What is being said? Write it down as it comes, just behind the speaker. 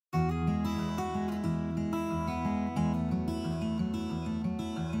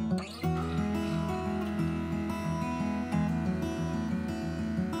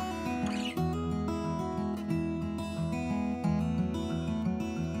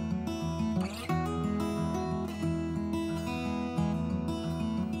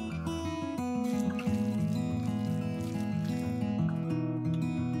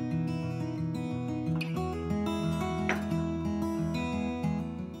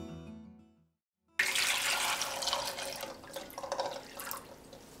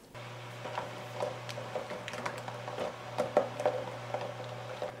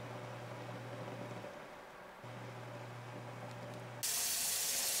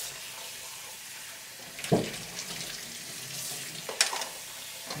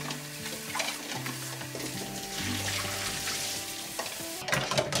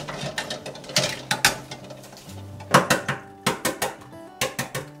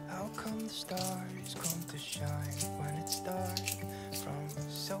stars come to shine when it's dark from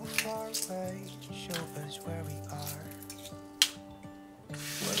so far away, show us where we are.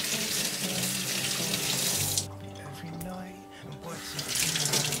 What can we do every night, and what's it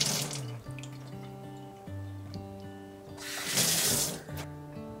doing?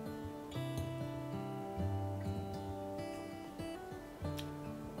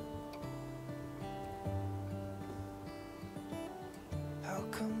 How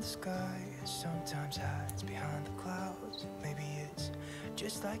come the sky sometimes hides behind the clouds? Maybe it's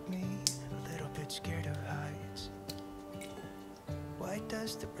just like me, a little bit scared of heights. Why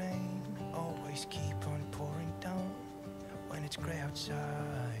does the rain always keep on pouring down when it's gray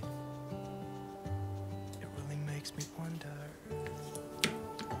outside? It really makes me wonder.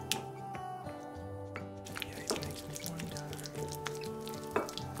 Yeah, it makes me wonder.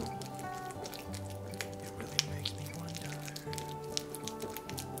 It really makes me wonder.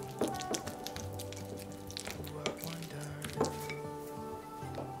 Ooh, I wonder.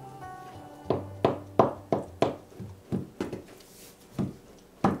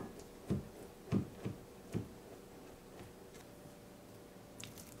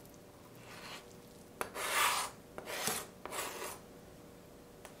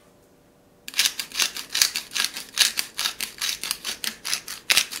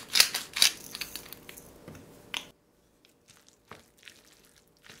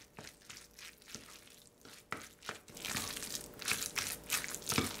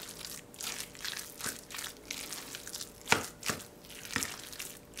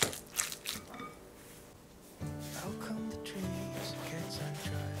 How come the trees get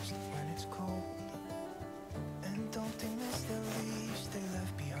undressed when it's cold and don't they miss the leaves they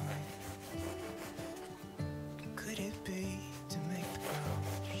left behind? Could it be to make the ground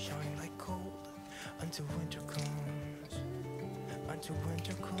shine like gold until winter comes? Until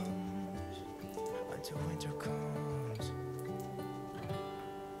winter comes, until winter comes.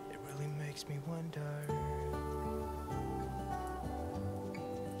 It really makes me wonder.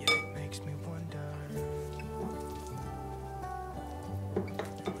 Yeah, it makes me wonder.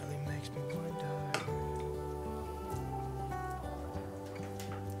 It really makes me wonder.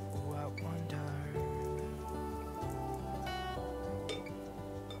 Oh, I wonder.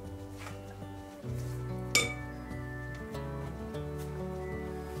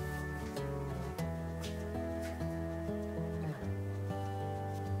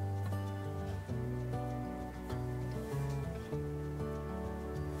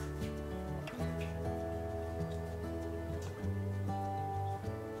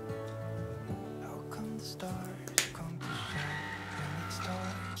 How come the stars